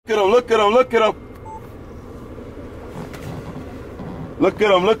at him, look at him, look at him. Look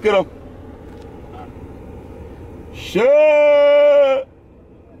at him, look at him. Shit.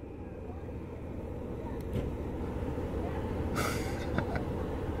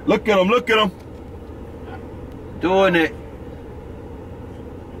 Look at him, look at him. Doing it.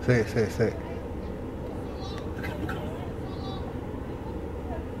 Say it, say it, say it.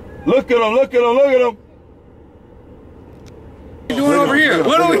 Look at him, look at him, look at him. What are you doing over here?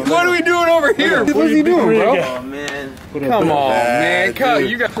 What are we doing over here? What's he doing, bro? Oh, man. Come on, man. Come,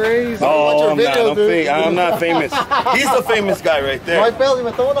 you got crazy. Oh, I'm not famous. He's the famous guy right there.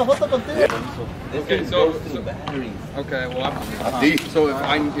 Okay, so okay, well, I'm So if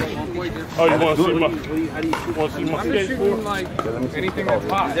I Oh, you want to see my? how do you shoot? Want to see my I'm just shooting skateboard? like anything that's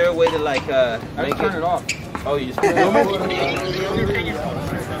hot. Is there a way to like I make just turn it off. Oh, you just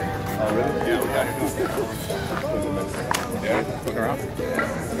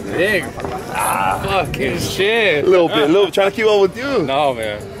Big fucking shit. a little bit, trying to keep up with you. No,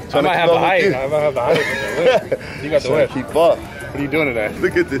 man. I might have the height. I might have the height. You got the Trying whip. to keep up. What are you doing today?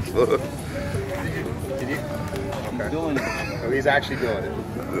 Look at this look. doing it. Oh, he's actually doing it.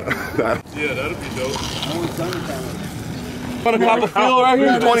 Yeah, that'd be dope. Want to cop a feel right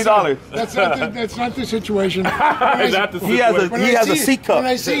here? $20. That's not the situation. Is that the He has a seat cup. When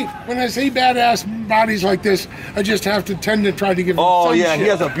I see badass bodies like this, I just have to tend to try to give him Oh some yeah, shit. he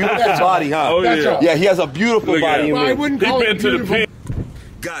has a beautiful body, huh? Oh That's yeah. all. Yeah, he has a beautiful Look at body. him. Well, I wouldn't call He it been to the beautiful. pin.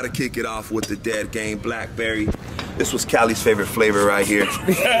 Gotta kick it off with the dead game Blackberry. This was Cali's favorite flavor right here.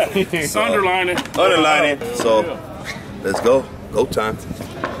 Underlining. Underlining. So let's go. Go time.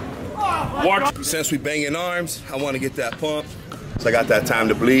 Watch. Since we banging arms, I want to get that pump. So I got that Time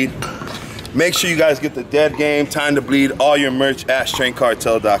to Bleed. Make sure you guys get the dead game, Time to Bleed, all your merch at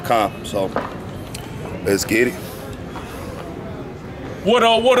StrengthCartel.com. So let's get it. What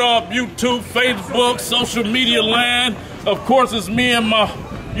up, YouTube, Facebook, social media land? Of course, it's me and my,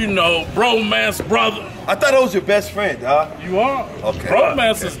 bromance brother. I thought it was your best friend, dog. You are? Okay.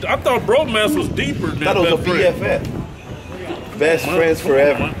 Bromance is, I thought bromance was deeper than I thought it was a best friend. BFF. Best friends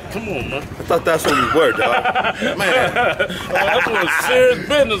forever. Come on, man. I thought that's what we were, dog. Man. That's what serious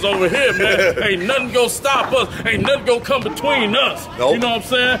business over here, man. Ain't nothing gonna stop us. Ain't nothing gonna come between us. Nope. You know what I'm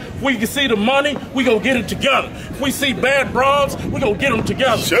saying? If we can see the money, we gonna get it together. If we see bad bras, we gonna get them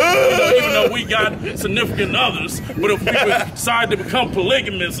together. Sure. Even though we got significant others, but if we decide to become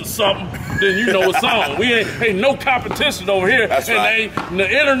polygamous or something, then it's on. We ain't no competition over here. That's right. And the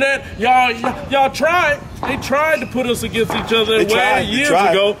internet, y'all tried. They tried to put us against each other years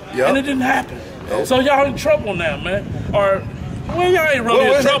ago, and it didn't happen. Yep. So y'all in trouble now, man. Or, well, y'all ain't really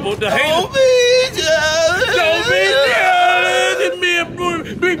in trouble. The Don't be jealous. Don't be jealous. And me and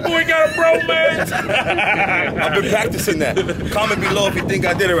Big Boy got a bromance. I've been practicing that. Comment below if you think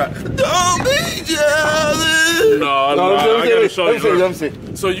I did it right. Don't be jealous. No, I gotta show you. Let me see.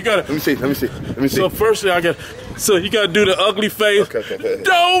 So you gotta. Let me see. So firstly, you gotta do the ugly face. Okay.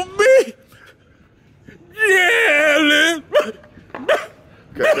 Don't be jealous.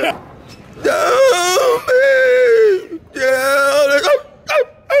 Okay. Don't be jealous.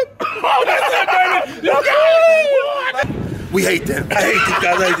 Oh, that's it, baby. We hate them. I hate these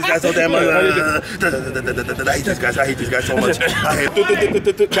guys. I hate these guys so damn much. I hate these guys so much. I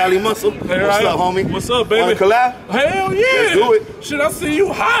hate Charlie Muscle. What's up, homie? What's up, baby? Want to collab? Hell yeah. Let's do it. Shit, I see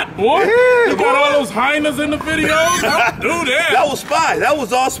you hot, boy. Yeah, you got all those hyenas in the videos. I'll do that. That was Spy. That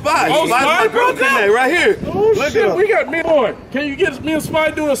was all Spy. Oh, Spy's Spy my girl broke out? right here. Oh, Look shit, at him. we got me. Boy, can you get me and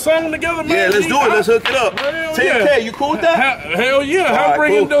Spy do a song together, man? Yeah, let's do it. Let's hook it up. Hell 10K, yeah. you cool with that? Hell yeah. All How right,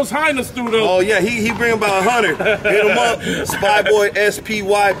 bringing cool. those hyenas through those? Oh yeah, he bring about 100. Hit him up. Spyboy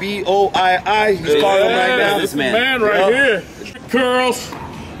SPYBOII. He's calling him right now. This man right here. Girls,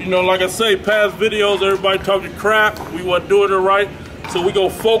 like I say, past videos, everybody talking crap. We wasn't doing it right. So we gonna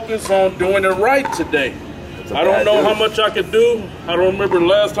focus on doing it right today. I don't know how much I can do. I don't remember the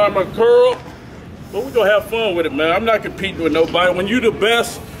last time I curled. But we gonna have fun with it, man. I'm not competing with nobody. When you the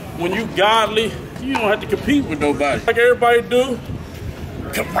best, when you godly, you don't have to compete with nobody. Like everybody do,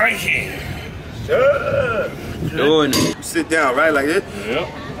 come right here. Sure. Doing it. Sit down, right, like this. Yep.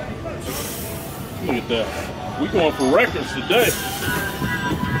 Look at that. We going for records today.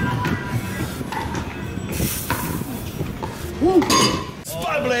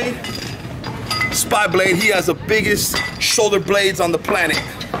 Spy Blade, he has the biggest shoulder blades on the planet.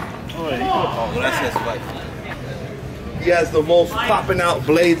 Oh, that's like. He has the most popping out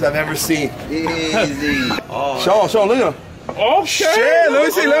blades I've ever seen. Easy. Oh. Show him, look at him. Okay. Shit, let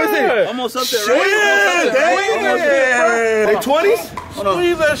me see. Almost up there, right? Shit, Almost up there, right? they 20s?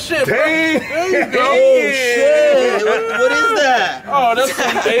 Squeeze that shit, bro. Damn. There you go. Oh, shit. What is that? Oh, that's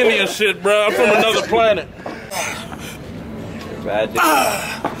some alien shit, bro. I'm from another planet. Bad dude.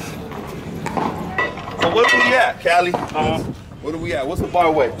 So what are we at, Kali? What are we at? What's the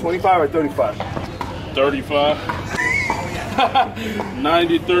bar weight? 25 or 35? 35.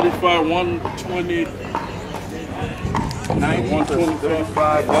 90, 35, 120. 90 plus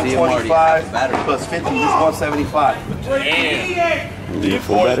 35, See him already 125 battery. plus 50 is 175. Damn.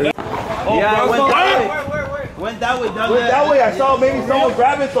 Yeah, I went that way. Went that way, done Went that way, I saw maybe someone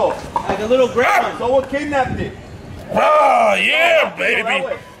grab it though. Like a little grab. Someone kidnapped it. Oh, yeah, baby.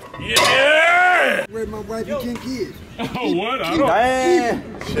 Yeah. Where my wife and 10 kids. Oh, what? I don't. Damn.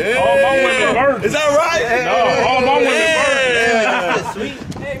 Shit. All my women virgin. Is that right? No, all my women virgin. That's sweet.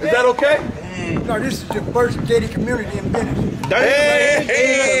 Is that okay? No, this is the first gated community in Venice.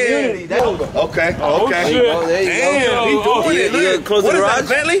 Hey. Okay, Oh, okay. shit. Oh, there you go. Damn, he doing it. Look. Close What the is garage? that,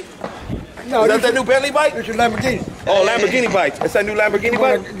 Bentley? No, Is that this that new Bentley bike? is a Lamborghini. Oh, Lamborghini bike. That's that new Lamborghini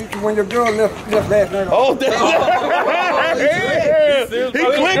bike? When your girl left last night. Oh, damn. He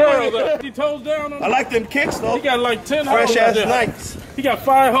clicked with it. He toes down on I like them kicks though. He got like 10 Fresh holes. ass out there. nights. He got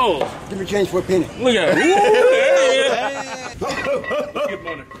 5 holes. Give me change for a penny. Look at it. Ooh, there he is. Get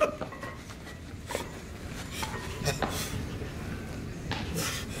money.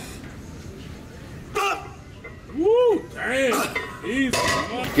 Woo, damn. Easy.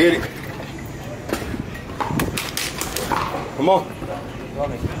 Get it. Come on.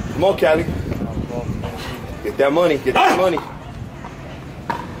 Come on, Kali. Get that money. Get that money.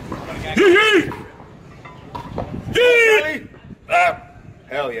 Yee! Yee!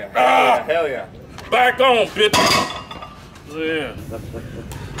 Hell yeah. Hell yeah. Back on, bitch. Yeah.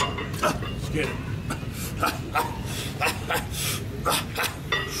 Let's get it.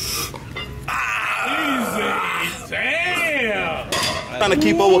 Easy. Damn. Trying to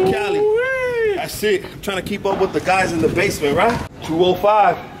keep up with Kali. That's it. I'm trying to keep up with the guys in the basement, right?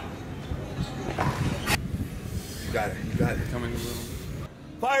 205. You got it. You got it. Coming a little.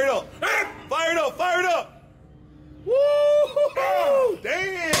 Fire it up. Fire it up. Fire it up. Woo!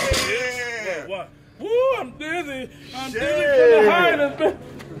 Damn. What? Woo, I'm dizzy. I'm Shit. dizzy from the height.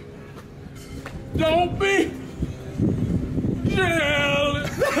 Don't be jealous.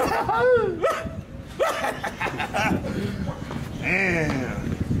 Damn.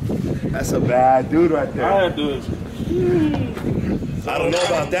 That's a bad dude right there. I had to. I don't know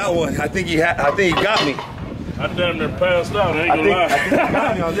about that one. I think he got me. I damn near passed out. I ain't gonna I lie. think he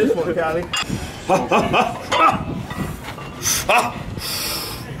got me on this one, Kali.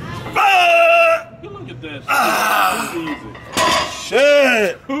 Look at that. Too easy.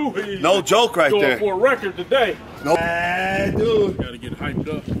 Shit. Too easy. No joke right Going there. for a record today. No bad dude. Gotta get hyped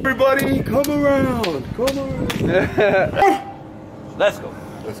up. Everybody, come around. Come around. Let's go.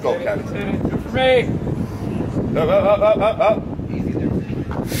 Let's go, Kali. For me. Up.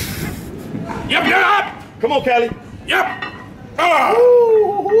 Yep. Come on, Kali. Yep.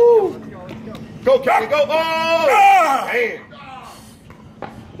 Woo. Go, Kali. Go. Oh. Damn.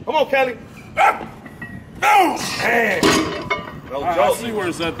 Come on, Kali. Damn. No I joke. see where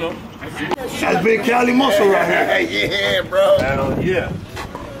it's at though. That's big Kali muscle right here. Yeah, bro. Hell yeah.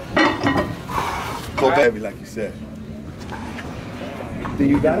 Go heavy like you said. You think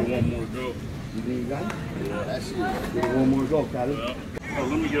you got it? One more go. You think you got it? Yeah, that's it. Give it one more go, Kali. Yeah. Oh,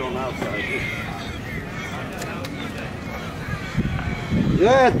 let me get on the outside.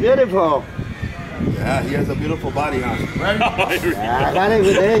 Yeah, it's beautiful. Yeah, he has a beautiful body on him. Right? I got it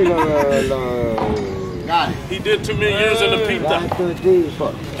with Got it. He did too many years in the pizza.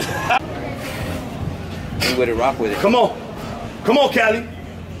 You with it, rock with it. Come on. Come on, Kali.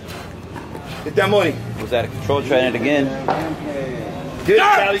 Get that money. Was that a control trying it again? Get it,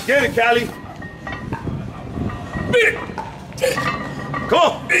 Kali. Get it, Kali. Come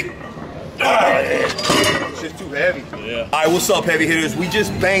on. Shit's too heavy. Yeah. All right, what's up, heavy hitters? We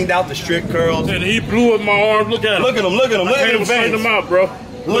just banged out the strict curls. And he blew up my arm. Look at him. Look at him. Look at him. Look I at can't him. straighten veins. him out, bro.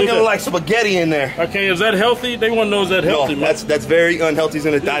 Look at him like spaghetti in there. Okay, is that healthy? They want to know is that healthy, No, man. that's very unhealthy. He's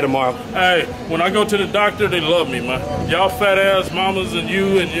gonna die tomorrow. Hey, when I go to the doctor, they love me, man. Y'all fat ass mamas and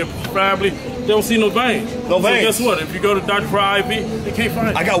you and your family, they don't see no veins. No veins. So guess what? If you go to the doctor for IV, they can't find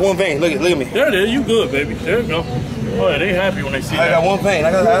it. I got one vein. Look at me. There it is. You good, baby. There you go. Boy, they happy when they see I that. got one vein.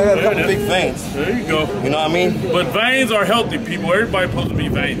 I got a There couple it big is. veins. There you go. You know what I mean? But veins are healthy, people. Everybody supposed to be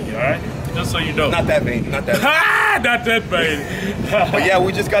veiny, all right? Just so you know. Not that vein. Not that vein. Ha! Not that veiny. But yeah,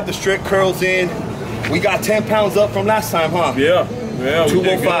 we just got the strict curls in. We got 10 pounds up from last time, huh? Yeah. We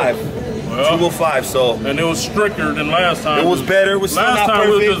did 205. good. Well, 205. So and it was stricter than last time. it was better. It was still Last not time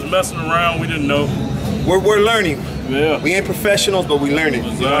we perfect. were just messing around. We didn't know. We're learning. Yeah. We ain't professionals, but we learning.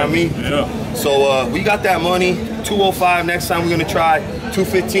 You know what I mean? Yeah. So we got that money. 205. Next time we're gonna try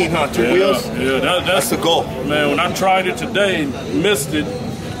 215, huh? Two wheels. Yeah, that's the goal. Man, when I tried it today, missed it.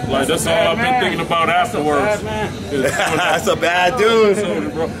 Like that's all I've been thinking about afterwards. That's a bad dude.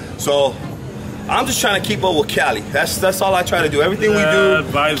 So I'm just trying to keep up with Kali. That's all I try to do. Everything we do,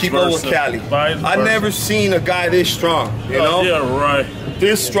 keep up with Kali. I never seen a guy this strong. You know? Yeah, right.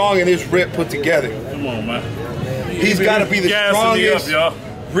 This strong and this ripped put together. Come on, man. He's got to be the strongest,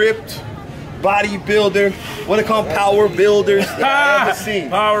 ripped bodybuilder. What they call power builders that I've ever seen.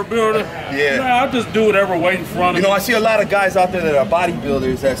 Power builder. Yeah. Nah, I just do whatever weight in front of me. You know, I see a lot of guys out there that are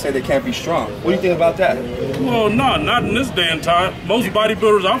bodybuilders that say they can't be strong. What do you think about that? Well, no, not in this day and time. Most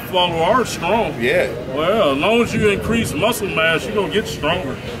bodybuilders I follow are strong. Yeah. Well, as long as you increase muscle mass, you're gonna get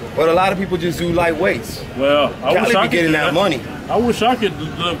stronger. But a lot of people just do light weights. Well, I wish I could getting that money. I wish I could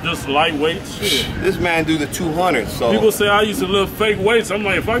lift just lightweight shit. This man do the 200. So people say I used to lift fake weights. I'm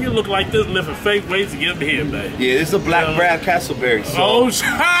like, if I can look like this lifting fake weights, get me here, man. Yeah, this is a black Brad Castleberry. So. Oh,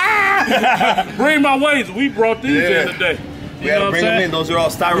 bring my weights. We brought these in today. We had to bring them in. Those are all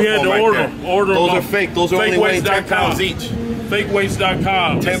styrofoam. We had to order Those are fake. Those are only weighing 10 pounds each.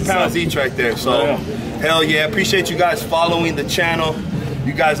 Fakeweights.com. 10 pounds each right there. So, hell yeah. Appreciate you guys following the channel.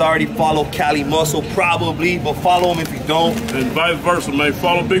 You guys already follow Kali Muscle, probably, but follow him if you don't. And vice versa, man.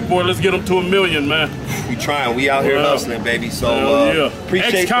 Follow Big Boy. Let's get him to 1 million, man. We trying. We out here hustling, baby. So,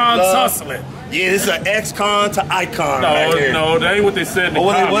 appreciate the love. Hustling. Yeah, this is an ex-con to icon right here. No, that ain't what they said in the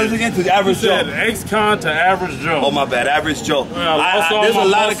comments. What is it again? To the average Joe? Ex-con to average Joe. Oh, my bad. Average Joe. Well, there's a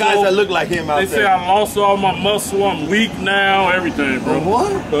lot of guys that look like him out there. They say I lost all my muscle. I'm weak now. Everything, bro.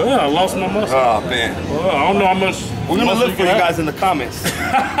 What? Yeah, I lost my muscle. Oh, man. Well, I don't know how much. We're going to look for you guys in the comments.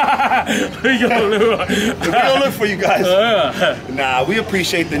 We're going to look for you guys. Nah, we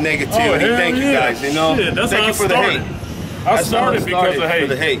appreciate the negativity. Thank you guys. You know, shit, thank you for the hate. I started because of hate. For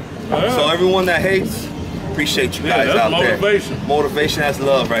the hate. So everyone that hates, appreciate you guys out motivation. there. Motivation, that's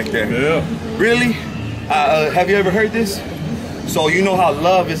love right there. Yeah. Really? Have you ever heard this? So you know how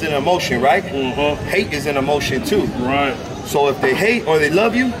love is an emotion, right? Hate is an emotion too. Right. So if they hate or they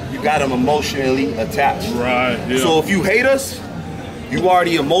love you, you got them emotionally attached. Right. Yeah. So if you hate us, you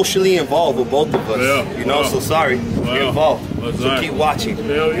already emotionally involved with both of us. Yeah. You know, so sorry. Get involved. So keep watching.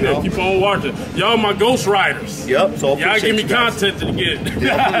 Hell yeah, keep on watching. Y'all my ghost riders. Yep. So y'all give me content to get.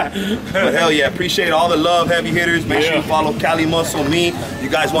 But hell yeah, appreciate all the love, heavy hitters. Make sure you follow Kali Muscle, me. You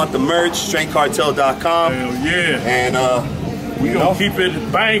guys want the merch, StrengthCartel.com. Hell yeah. And we gonna keep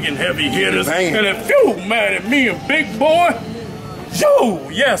it banging, heavy hitters. Banging. And if you mad at me and Big Boy, you,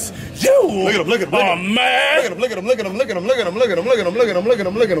 yes, you. Look at him, look at him, look at him. Man. Look at him, look at him, look at him, look at him, look at him, look at him, look at him, look at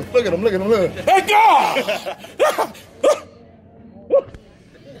him, look at him, look at him, look at him, look at him. Hey, God!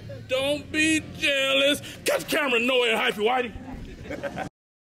 Don't be jealous. Cut the camera, no and hypey whitey.